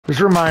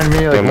Just remind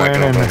me, like,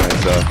 when and...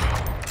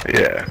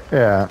 Yeah.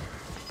 Yeah.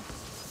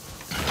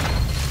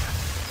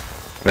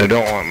 I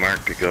don't want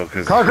Mark to go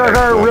because... Car,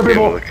 real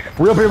people.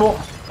 Real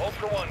people.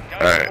 Ultra One,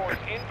 Alright. Force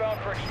inbound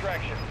for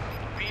extraction.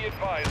 Be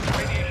advised,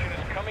 radiation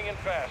is coming in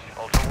fast.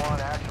 Ultra One,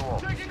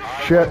 actual.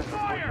 Shit.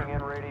 Pushing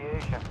in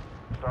radiation.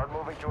 Start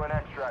moving to an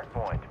extract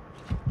point.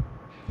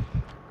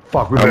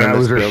 Fuck, we better not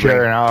lose our shit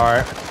right now,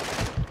 alright.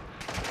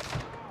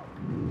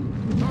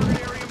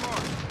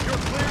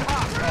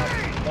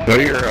 No,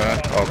 you're,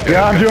 okay.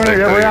 Yeah, I'm doing it.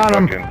 Yeah, right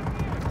on him.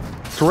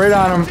 It's right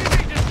on him.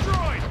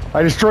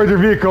 I destroyed their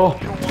vehicle.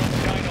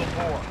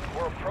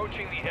 We're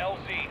approaching the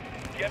LZ.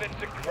 Get it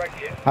to correct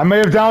it. I may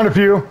have downed a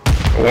few.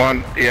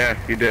 One, yeah,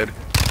 you did.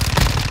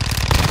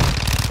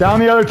 Down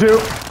the other two.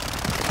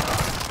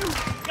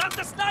 Got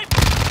the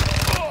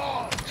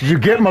sniper! Did you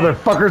get,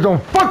 motherfuckers?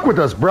 Don't fuck with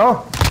us,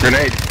 bro.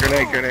 Grenade.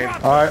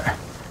 Alright.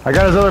 I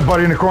got his other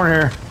buddy in the corner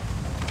here.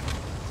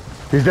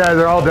 He's dead.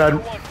 They're all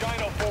dead.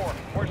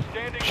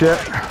 Shit.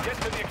 Get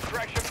to the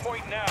extraction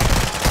point now.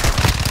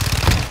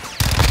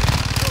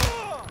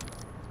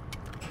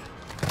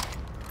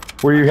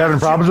 Were you having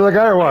problems with that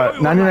guy or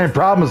what? 99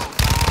 problems,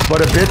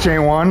 but a bitch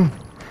ain't one.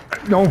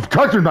 Don't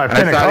touch with my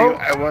finish.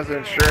 I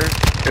wasn't sure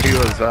if he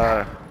was,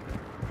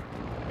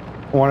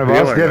 one of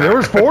us. Yeah, there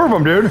was 4 of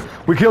them, dude.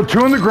 We killed 2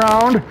 on the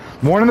ground,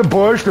 1 in the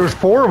bush. There was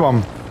 4 of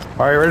them.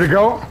 All right, ready to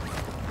go?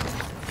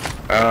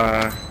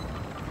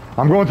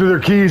 I'm going through their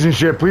keys and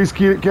shit. Please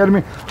get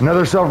me.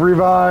 Another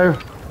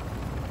self-revive.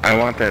 I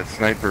want that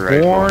sniper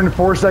rifle. Warn,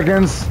 4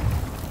 seconds.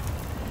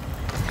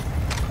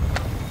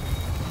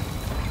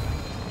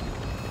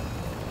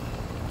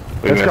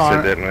 We missed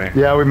it, didn't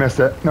we? Yeah, we missed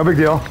it. No big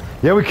deal.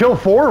 Yeah, we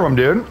killed 4 of them,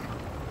 dude.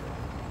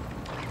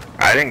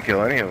 I didn't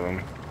kill any of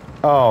them.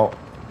 Oh.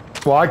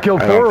 Well, I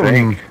killed 4 of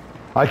them.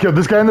 I killed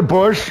this guy in the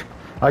bush.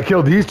 I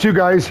killed these 2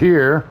 guys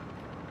here.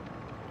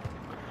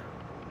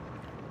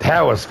 That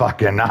was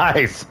fucking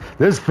nice.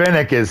 This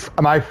Finnick is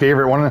my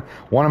favorite. One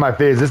of my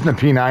faves. This and the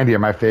P90 are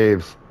my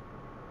faves.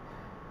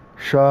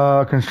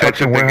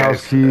 Construction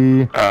warehouse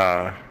key.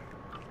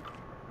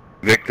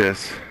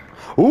 Victus.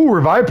 Ooh,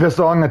 revive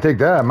pistol. I'm gonna take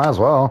that. Might as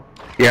well.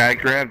 Yeah, I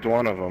grabbed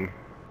one of them.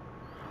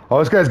 Oh,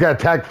 this guy's got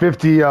attack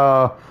 50.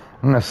 I'm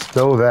gonna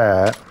stow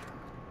that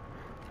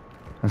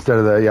instead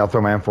of the. Yeah, I'll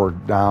throw my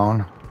M4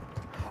 down.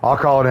 I'll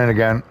call it in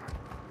again.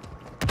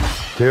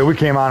 Dude, we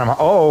came on him.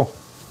 Oh,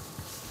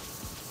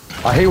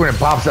 I hate when it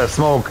pops that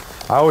smoke.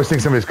 I always think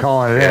somebody's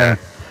calling it in.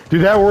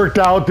 Dude, that worked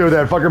out, dude.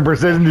 That fucking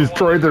precision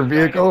destroyed their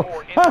vehicle.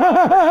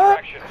 Dumb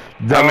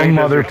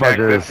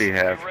motherfuckers.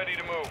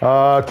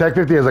 Tech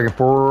 50 has like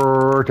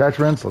 4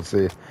 attachments. Let's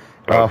see.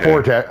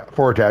 Okay.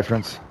 4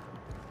 attachments.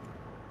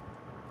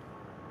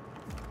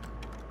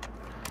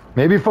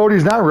 Maybe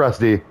 40's not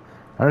rusty.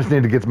 I just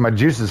need to get my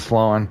juices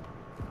flowing.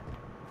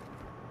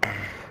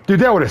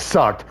 Dude, that would have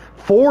sucked.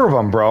 4 of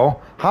them,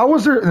 bro. How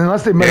was there?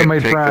 Unless they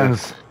made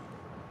friends.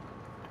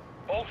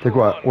 Take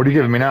what? What are you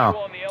giving me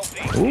now?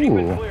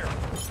 Ooh.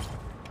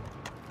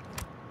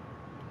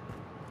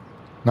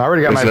 No, I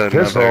already got my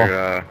pistol.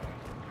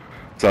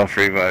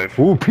 Self-revive.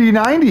 Ooh,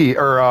 P90,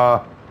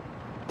 or,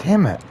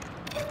 damn it.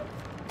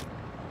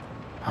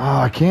 Oh,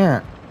 I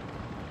can't.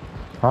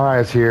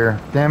 Alright, it's here.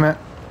 Damn it.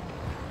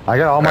 I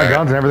got all my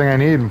guns and everything I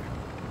need.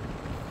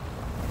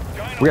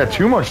 We got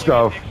too much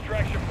stuff.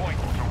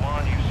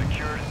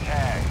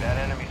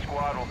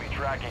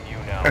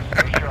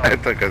 I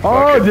took a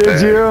oh,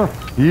 did you?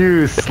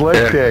 You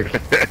slick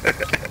dick.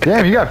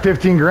 Damn, you got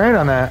 15 grand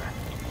on that.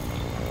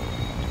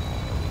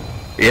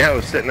 Yeah, it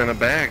was sitting in a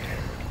bag.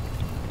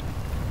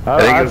 I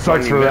think that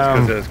sucks for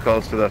them. Because it was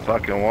close to the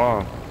fucking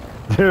wall.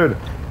 Dude,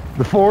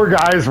 the 4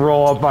 guys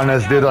roll up on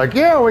this dude like,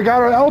 yeah, we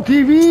got our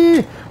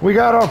LTV, we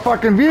got our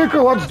fucking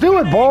vehicle, let's do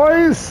it,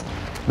 boys.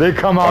 They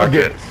come out and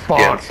get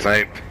fucked.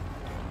 Sniped.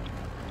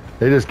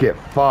 They just get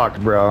fucked,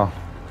 bro.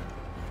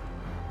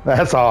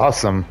 That's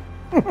awesome.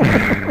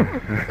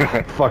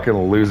 Fucking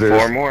losers.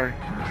 4 more.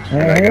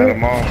 And I got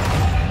them all.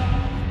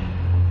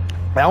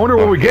 I wonder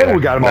what we get when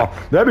we got them all.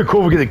 That'd be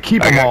cool if we get to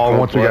keep them all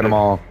once we got them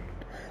all.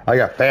 I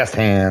got fast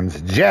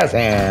hands, jazz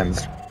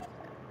hands.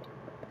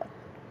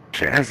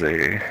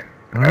 Jazzy.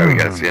 Alright, we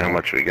gotta see how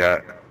much we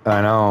got.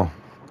 I know.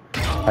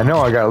 I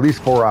got at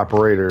least 4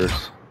 operators.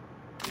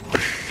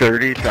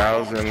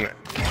 30,000.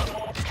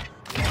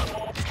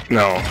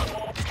 No.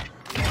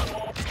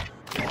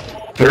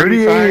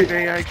 38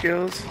 AI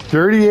kills?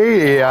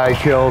 38 AI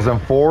kills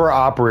and 4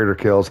 operator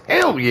kills.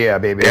 Hell yeah,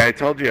 baby. Yeah, I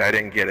told you I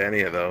didn't get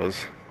any of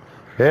those.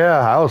 Yeah,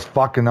 I was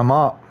fucking them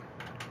up.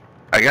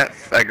 I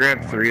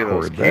grabbed 3 of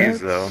those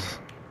keys though.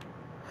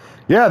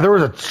 Yeah, there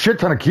was a shit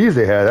ton of keys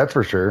they had, that's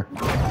for sure.